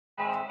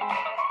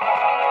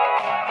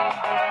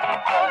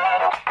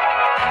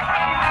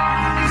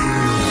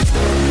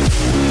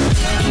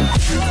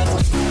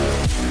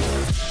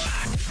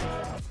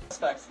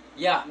Specs.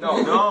 Yeah.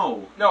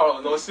 No.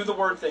 No, let's do the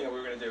word thing that we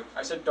were gonna do.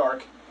 I said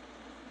dark.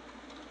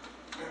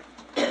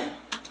 Say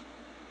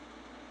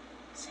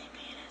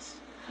penis.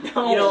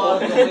 No. You know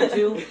what I'm going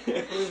to,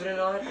 believe it or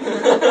not?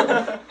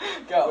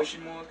 Go.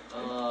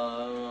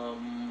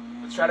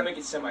 Let's try to make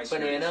it semi-serious.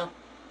 Banana.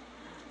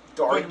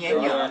 Dark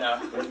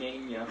Banana.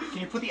 banana.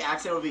 Can you put the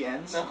accent over the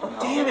ends? No.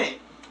 Damn it!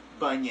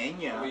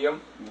 Banana. Liam.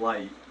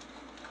 Light.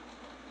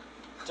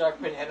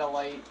 Dark banana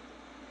light.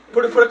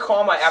 Put a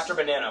comma after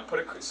banana.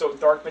 So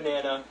dark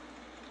banana.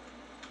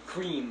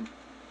 Cream.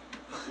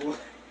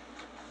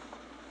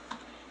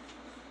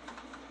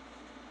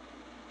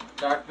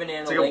 Dark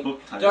banana It's like a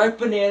book title. Dark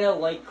banana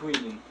light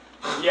cream.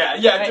 Yeah,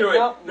 Hey, do it.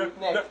 no, No,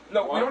 Nick.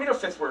 we don't need a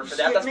fifth word for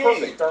that. Skip That's me.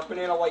 perfect. Dark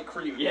banana light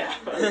cream. Yeah.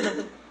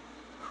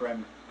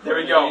 Creme. There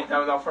we go.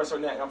 Now press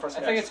on next. Now press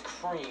I next. think it's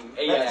cream.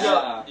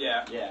 Yeah.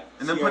 Yeah.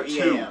 And then put two.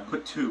 C-R-E-A-M.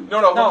 Put two.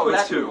 No, No, put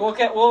that's, two.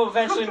 we'll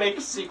eventually make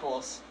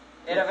sequels.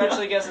 It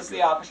eventually gives us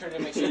the opportunity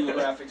to make Two sequels.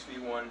 graphics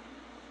V1.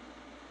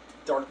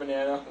 Dark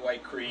banana,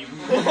 light cream.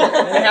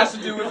 It has to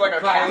do with like a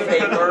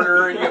cafe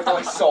murder, and you have to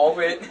like solve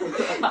it.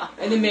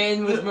 And the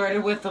man was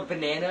murdered with a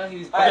banana. He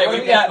was Okay, what we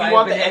do you got? you by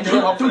want a the banana.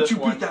 engine up for Don't this you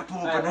one. beat that bull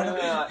Alright,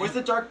 banana. Where's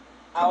the dark?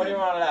 What do you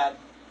want to add?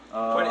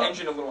 Put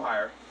engine a little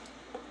higher.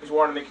 Because we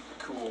want to make it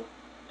cool.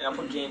 And I'll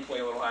put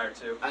gameplay a little higher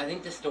too. I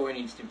think the story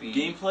needs to be.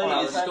 Gameplay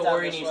Well, is- the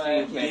story this needs to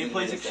way. be.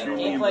 Gameplay's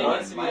extremely Gameplay important.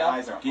 needs to be My up.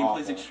 eyes are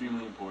Gameplay's awful.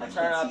 extremely important.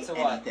 Turn it up see to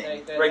what?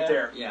 anything. Right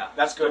there. Yeah.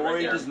 That's good Story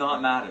right there. does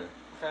not matter.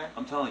 Okay.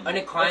 I'm telling you. In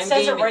a crime It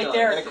says game, it right does.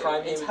 there. In a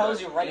crime game, It it tells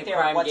does. you In right a there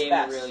crime what's game,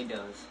 best. it really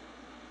does.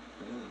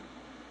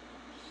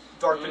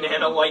 Dark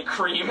banana, light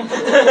cream.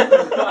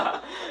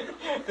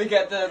 They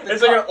get the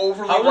It's like an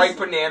overly how is- ripe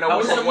banana how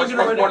with is someone one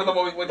gonna write of a-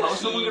 the with how is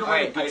someone key gonna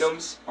write a good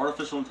items.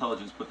 Artificial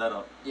intelligence, put that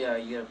up. Yeah,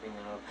 you gotta bring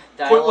that up.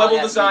 Put Dialogue level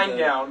has to be design good.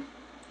 down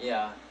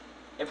Yeah.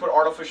 and put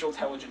artificial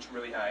intelligence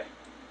really high.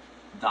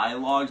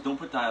 Dialogues, don't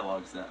put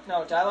dialogues there.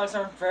 No, dialogues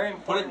are very Put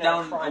important. it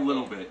down in a crime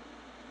little game. bit.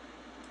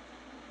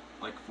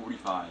 Like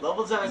 45.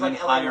 Level design is And then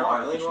like higher L.A.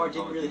 artificial Noire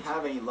didn't really intelligence.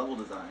 have any level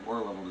design. Or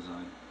level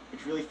design.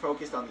 It's really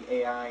focused on the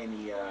AI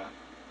and the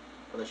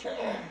other shit.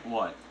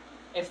 What?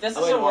 If this Oh,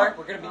 doesn't wait, work,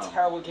 what? we're gonna be Oh.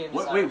 terrible game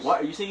What? designers. Wait,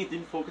 what? Are you saying it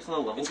didn't focus on the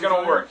level It's design?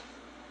 gonna work.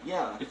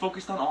 Yeah. It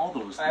focused on all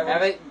those I things.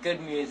 Have it good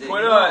music.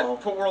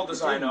 Put world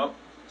design up.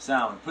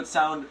 Sound. Put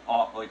sound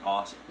like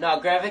awesome. No,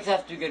 graphics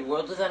have to be good.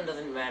 World design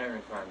doesn't matter in a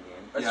crime game.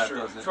 That's Yeah, it true.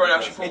 does. So It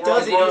actually does. put It world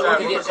does, design, unless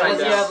put you- design unless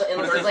you down. have- Put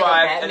unless it's like a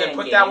 35, and then Batman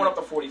put that game. one up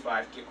to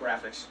 45. Get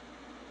graphics.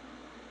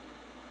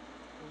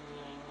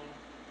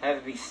 Have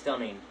it be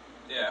stunning.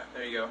 Yeah,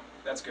 there you go.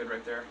 That's good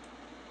right there.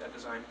 That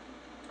design.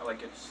 I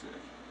like it.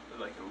 I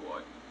like it a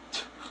lot.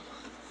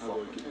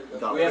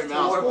 Got We have my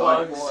mouse 4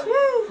 wide. bugs.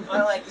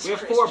 I like this. We have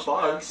crisp 4 shit.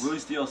 bugs.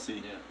 Release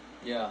DLC.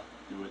 Yeah.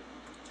 Do it.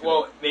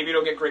 Well, maybe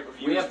it'll get great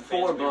reviews. We have and fans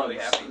 4 will be really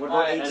bugs. happy. What about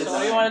Alright, age so design? what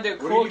do you want to do?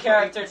 What Cool you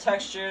character,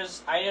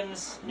 textures,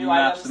 items, new New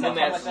maps items and that come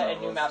levels. with it,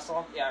 and new maps.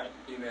 Yeah.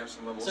 You may have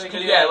some levels. So we 'Cause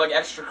can yeah, do- like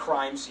extra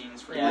crime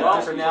scenes for Yeah. you. Well,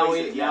 different now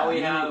places, we yeah.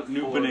 have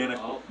new 4. banana.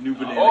 Oh. New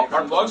banana. Oh,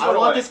 our bugs I went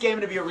want away. this game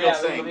to be a real Yeah,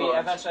 thing. we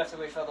eventually have to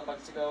wait for the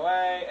bugs to go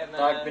away, and then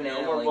Dark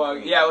banana. No more like bug.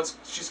 green. Yeah, let's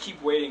just keep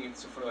waiting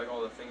for like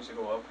all the things to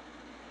go up.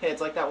 Hey,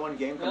 it's like that one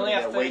game we only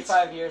company have that waits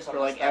 35 years on for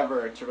this like stuff.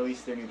 ever to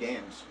release their new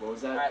games. What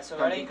was that Alright, so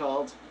company ready?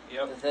 called?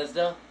 Yep.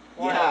 Bethesda?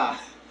 Why? Yeah.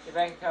 Your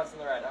bank account's in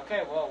the red.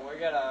 Okay, well, we're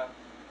gonna...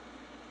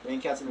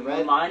 Rain Cats in the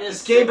Red. Mine is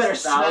This game better We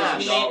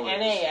smash. made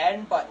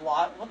NAN, but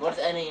what What's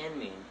the... NAN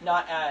mean?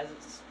 Not as.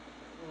 It's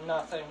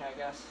nothing, I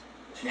guess.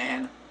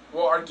 Nan.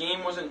 Well, our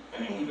game wasn't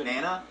even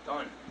Banana.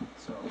 done.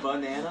 So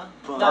Banana.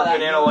 No, Dark that-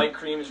 banana light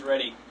cream is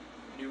ready.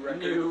 New record.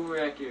 New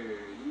record.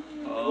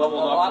 Level Level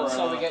up up, for,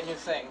 so we get new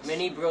things.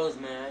 Mini Bros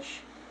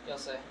Mash. You'll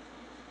see.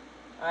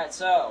 Alright,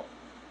 so...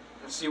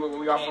 Let's see what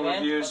we got for came in.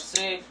 Let's reviews.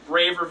 see.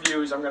 Rave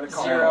reviews. I'm gonna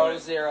call 0, it.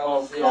 0,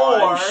 Oh, 0.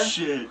 God. Or-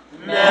 shit.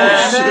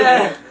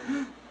 Meh.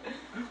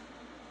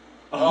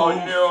 Oh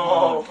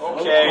no.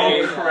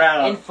 Okay. Oh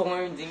crap.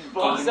 Informed in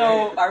Fuck. game.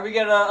 So, are we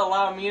gonna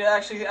allow me to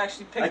actually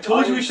pick I the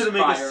told you we one? should have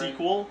made a Inspiring.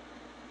 sequel.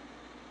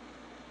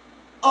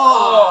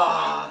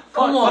 Oh,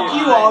 Come fuck on.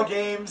 you all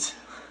games.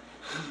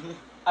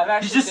 I've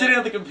actually He's just did- sitting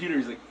at the computer.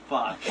 He's like,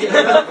 fuck.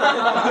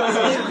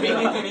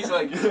 And he's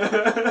like,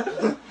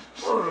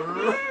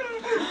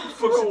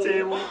 Flips the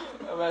table.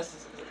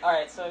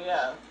 Alright, so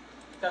yeah.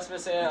 Customer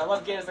saying, I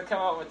love games that come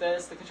out with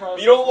this. The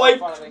controllers you don't like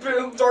fun of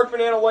it. dark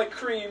banana light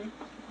cream.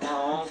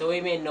 So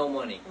we made no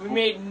money. We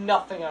made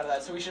nothing out of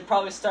that, so we should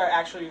probably start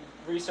actually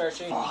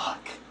researching.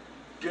 Fuck.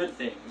 Good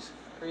things.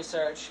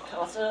 Research.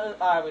 Let's, we don't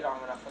have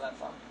enough for that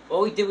fun.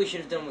 What we did, we should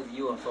have done with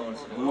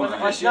UFOs. Movies.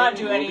 Let's not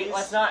do any. Movies?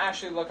 Let's not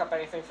actually look up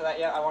anything for that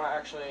yet. I want to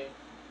actually.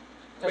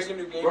 Make a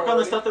new game. Work on the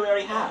already. stuff that we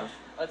already have.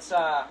 Let's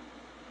yeah,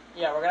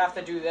 we're gonna have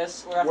to do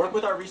this. We're gonna have Work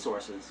with our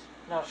resources.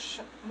 to,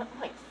 no,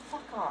 Mike,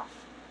 fuck off.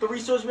 The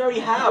resources we already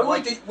have.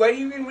 Wait, Like, why do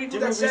you even read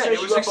did what we that said? research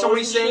It was like UFOs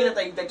somebody and saying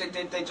shit?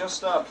 that they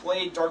just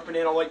played Dark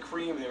Banana Light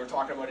Cream and they were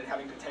talking about it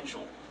having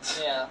potential.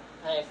 Yeah.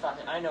 Hey, fuck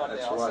it. I know what they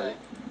That's all right. say.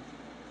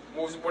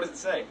 What does it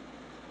say?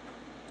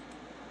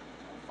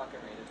 fucking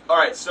read it. All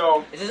right,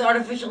 so Is this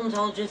artificial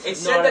intelligence? it It's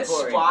said not that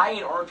important. spy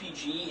and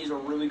RPG is a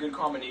really good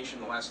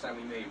combination. The last time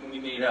we made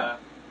Yeah.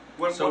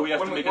 when So we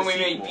have to make a when we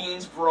made sequel.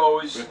 Beans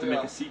Bros. We have to Yeah.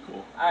 make a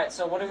sequel. Alright,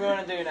 so what are we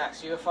going to do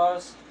next?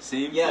 UFOs?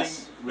 Same Yes.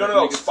 thing. We No, have no,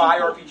 to no, make a spy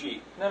sequel.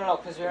 RPG. No,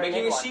 because we already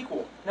Making made a one.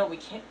 sequel. No, we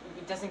can't.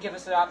 It doesn't give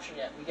us the option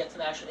yet. We get to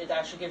the actual. It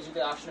actually gives you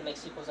the option to make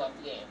sequels off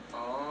the game.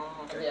 Oh,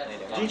 okay.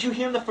 Yeah. Didn't you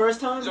hear him the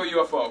first time? So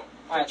UFO.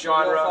 Alright,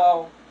 genre.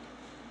 UFO.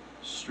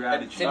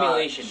 Strategy.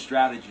 Simulation.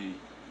 Strategy.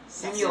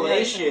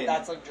 Simulation.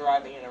 That's like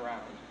driving it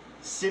around.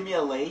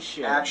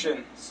 Simulation.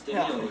 Action.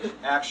 Stimulation.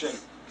 Action.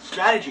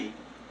 Strategy.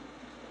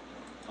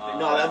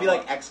 No, that'd be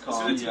like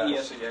XCOM. This is a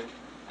yes. TES again.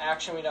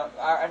 Action, we don't.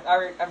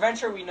 Our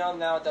adventure, we know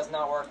now, does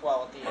not work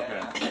well with the.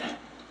 Okay.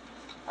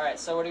 Alright,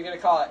 so what are you gonna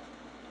call it?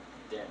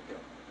 Dan, go.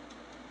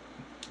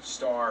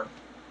 Star.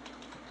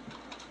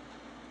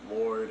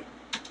 Lord.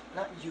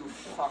 Not you,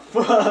 fuck.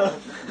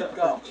 I'm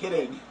Go.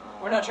 kidding.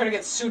 We're not trying to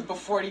get sued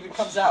before it even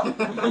comes out.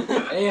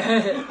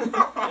 Yeah.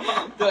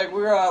 They're like,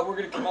 we're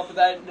gonna come up with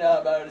that in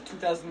about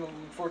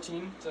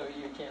 2014, so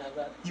you can't have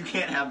that. You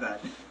can't have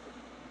that.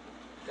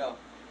 Go.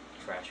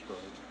 Trash boat.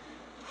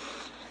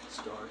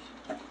 Stars.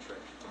 Trash.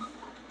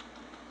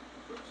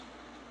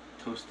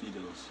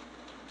 Tostitos.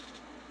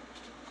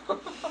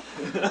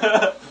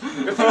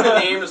 Good thing the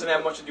name doesn't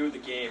have much to do with the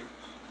game.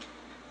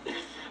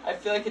 I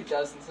feel like it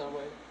does in some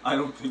way. I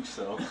don't think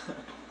so.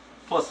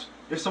 Plus,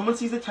 if someone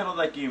sees the title of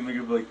that game, they're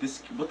gonna be like,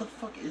 "This, what the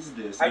fuck is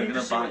this?" I They're need gonna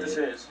to see buy what this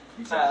it. is.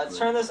 Exactly. Let's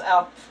turn this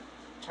up.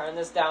 Turn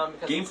this down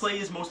because Gameplay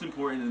is most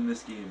important in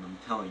this game. I'm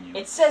telling you.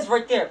 It says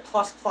right there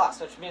plus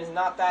plus, which means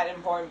not that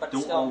important, but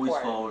Don't still always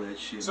important. follow that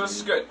shit. So this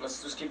is man. good.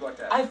 Let's just keep it like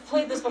that. I've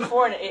played this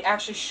before, and it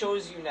actually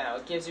shows you now.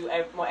 It gives you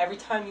every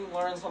time you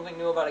learn something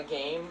new about a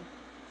game.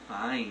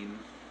 Fine.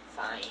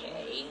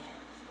 Fine.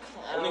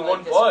 I Only don't one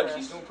like this, bug. Chris.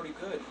 He's doing pretty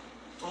good.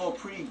 Oh,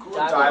 pretty good.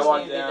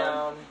 Dialogue needs to be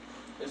down.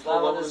 There's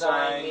Level level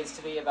design design. needs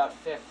to be about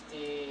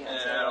 50. And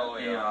That's then it. all the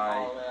way up.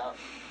 All the way up.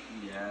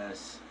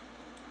 Yes.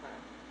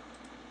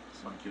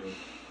 It's not good.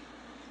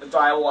 The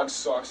dialogue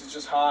sucks. It's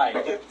just high.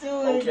 What are you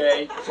doing?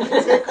 Okay.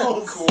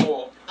 Tickles.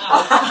 Cool.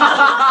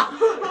 I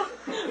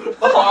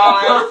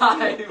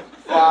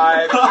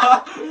Five.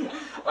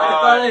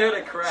 thought I heard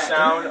a crack.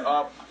 Sound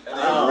up. And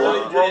then Oh,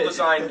 world really did.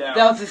 design down.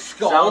 That was a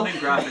skull. Sound and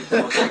graphics.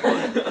 most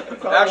important.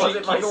 Actually, Wasn't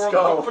keep my the world,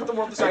 skull. put the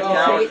world design Oh,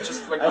 down. shit.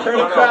 Just like I heard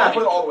no, a no, crack.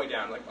 put it all the way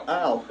down. Like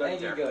Ow. right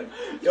And you're there. good.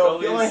 Yo,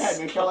 feel my head.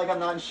 Make sure like I'm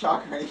not in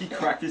shock right He now.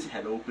 cracked his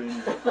head open.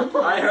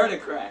 I heard a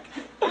crack.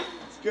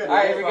 It's good. All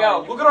right, here we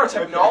go. Look at our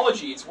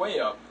technology. It's way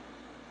up.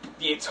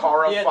 The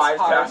Atara The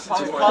 5000.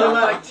 Atara It's probably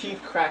not like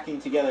teeth cracking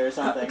together or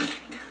something.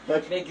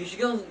 Like, Nick, you should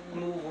go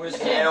move where's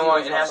the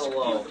Analog. It has to so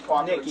compete low. with the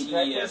popular Nikki, can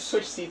I TES.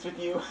 switch seats with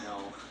you? No.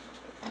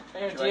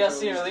 Your Should I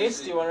DLC release release?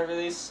 this? Do you want to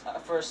release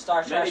for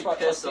Star Trash Maybe About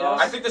piss Tostitos?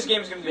 off. I think this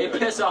game's gonna be They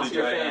good. piss off think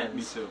your I- fans.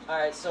 Me too.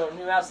 Alright, so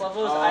new maps,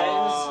 levels,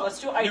 items.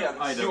 Let's do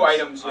items. New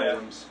items, yeah.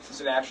 Items.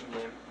 It's an action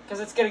game. Because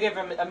it's going to give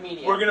them a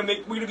medium. We're gonna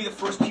be the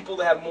first people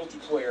to have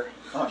multiplayer.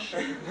 Oh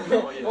shit.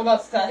 Well,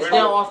 that's It's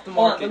now off the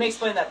Hold on, market. let me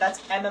explain that.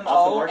 That's MMO,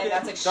 Off the market? and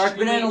that's extremely, Dark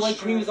Banana Light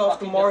Cream is off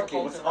the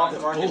market. What's off the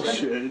market?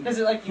 Bullshit. Because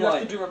like you have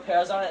What? to do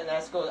repairs on it, and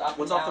that's goes up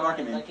What's and off the down,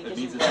 market, and, man? like, it It gives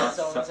means you it's red not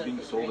zones and being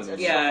green sold zones.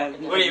 anymore. Yeah,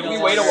 It's so Wait, if we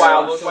No, wait a no,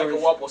 while, no, those might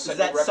go up. We'll Does set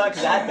that new suck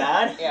records. that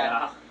bad?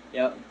 Yeah.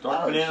 Yep. Dark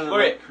Ouch. Banana Look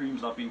Light at-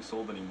 Cream's not being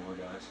sold anymore,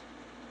 guys.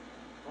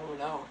 Oh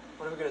no.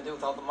 What are we gonna do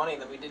with all the money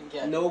that we didn't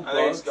get? No I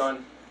think it's bugs.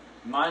 done.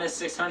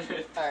 Minus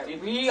 $656.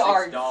 Alright, we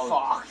are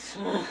fucked.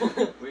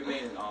 We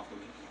made an awful.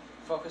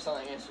 Focus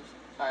on the answers.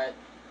 Alright,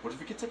 What if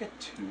it gets like a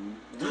 2?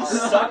 We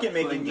suck at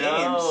making games.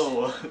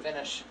 No.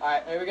 finish.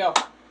 Alright, here we go.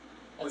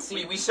 Let's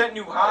see. We set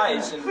new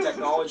highs in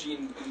technology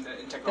in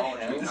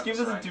technology. If this game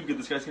doesn't do good,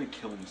 this guy's gonna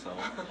kill himself.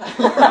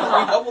 We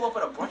leveled up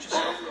on a bunch of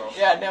stuff though.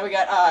 Yeah, now we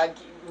got,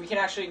 we can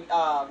actually,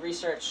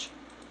 research,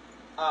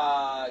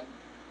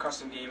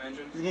 Custom game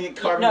engine. You can get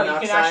carbon no, you can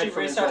monoxide actually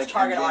from his, research like,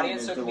 target engine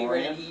audience, in so it his can be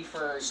rated DeLorean. E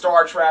for...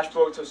 Star Trash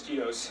Boat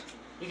Tostitos.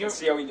 You Let's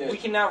see how we we did.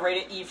 can now rate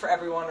it E for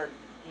everyone, or,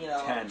 you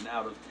know... 10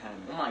 out of 10.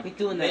 Oh my. We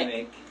doing that.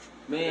 Make.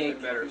 Make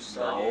better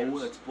Star No,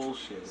 games. that's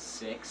bullshit.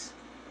 6.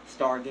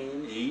 Star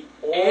Games. 8.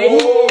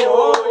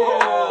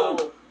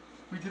 Oh,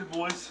 We did it,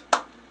 boys.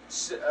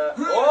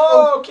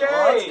 oh, okay.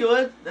 Oh, that's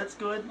good. That's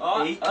good.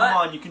 Oh, 8. Come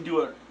on, you can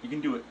do it. You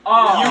can do it.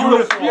 Oh,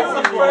 Beautiful.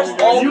 Beautiful. First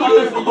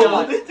Beautiful.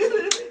 all We did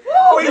it.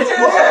 We did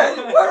it!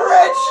 We're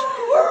rich!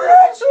 We're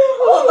rich!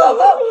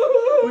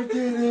 We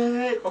did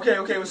it.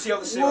 Okay, we'll see how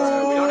the sales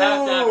go. We don't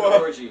have to have an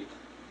orgy.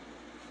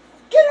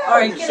 Get out!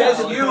 Alright, It get says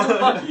out. you.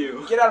 Fuck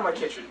you. Get out of my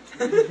kitchen.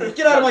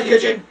 Get out of my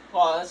kitchen!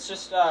 Well, let's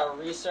just,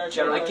 research...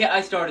 General- I can't.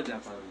 I started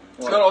that by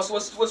the way. No, so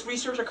let's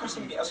research a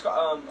custom game.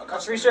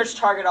 Let's research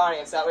target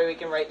audience, that way we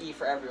can write E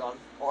for everyone.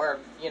 Or,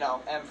 you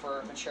know, M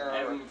for mature,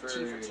 or M T for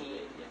for teen.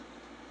 yeah.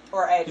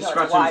 Or A, He's no, it's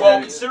scratching Y. his Well,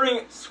 head. considering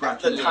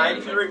Scratch the it. time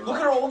Yeah. period, look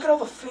at all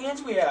the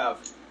fans we have.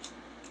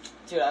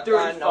 Dude, I've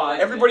gotten 35.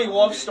 Everybody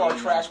loves Star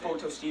Trash Boat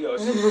Tostitos.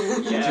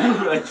 Yeah.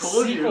 Dude, I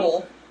told you.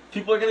 Sequel.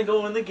 People are gonna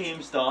go in the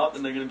GameStop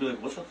and they're gonna be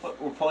like, "What the fuck?"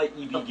 We're probably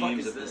EB The fuck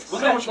Games is at this. this?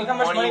 Look Look at how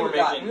much money we're we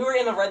got. making. We were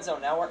in the red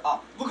zone, now we're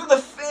up. Look at the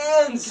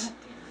fans.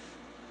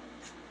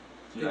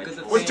 Because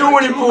the We're thing-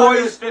 doing it,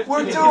 boys.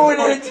 We're doing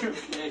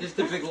it. Just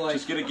the big like.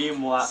 Just get a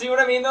game lot. See what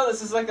I mean though?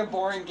 This is like a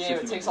boring game.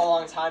 It takes a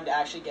long time to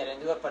actually get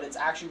into it, but it's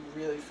actually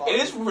really fun. It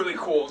is really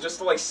cool just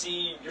to like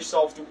see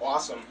yourself do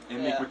awesome.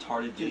 And make Yeah.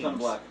 retarded Keep games. on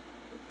black.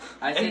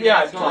 I think yeah,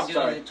 that's going to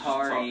sorry. do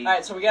Atari.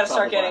 Alright, so we gotta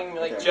start Top of getting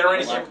like okay.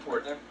 Generating like, game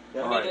report.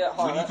 Yeah. we need to-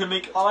 hold We on. need to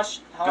make. How much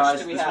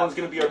Guys, do we this have? one's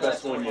gonna be our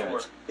best one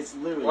yet. It's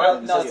literally. Well,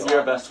 in no, the This seal. is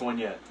our best one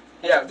yet.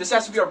 Yeah, this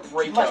has to be our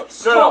breakout. Mike,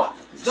 No.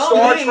 Stop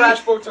Star me.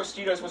 Trash Boat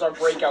Tostitos was our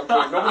breakout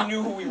game. Nobody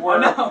knew who we were.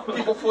 No.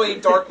 People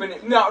played Dark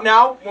Banana.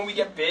 Now, when we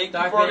get big,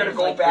 Dark people are gonna Banana's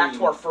go like back cream.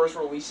 to our first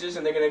releases,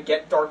 and they're gonna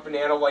get Dark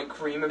Banana like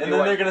cream, and, And be then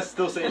like, they're gonna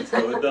still say it's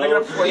good though. they're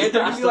gonna play it.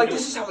 They're gonna be Still like, gonna-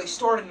 "This is how they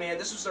started, man.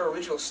 This was their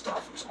original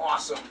stuff. It was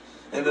awesome."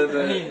 And then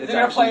They're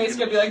gonna play. It's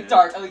gonna be like shit.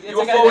 dark. Like, it's You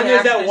like will an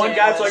there's that one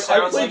guy that's like, I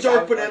sounds played like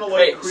Dark Banana Hey,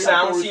 like cream.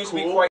 sound It was seems to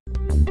be cool. quite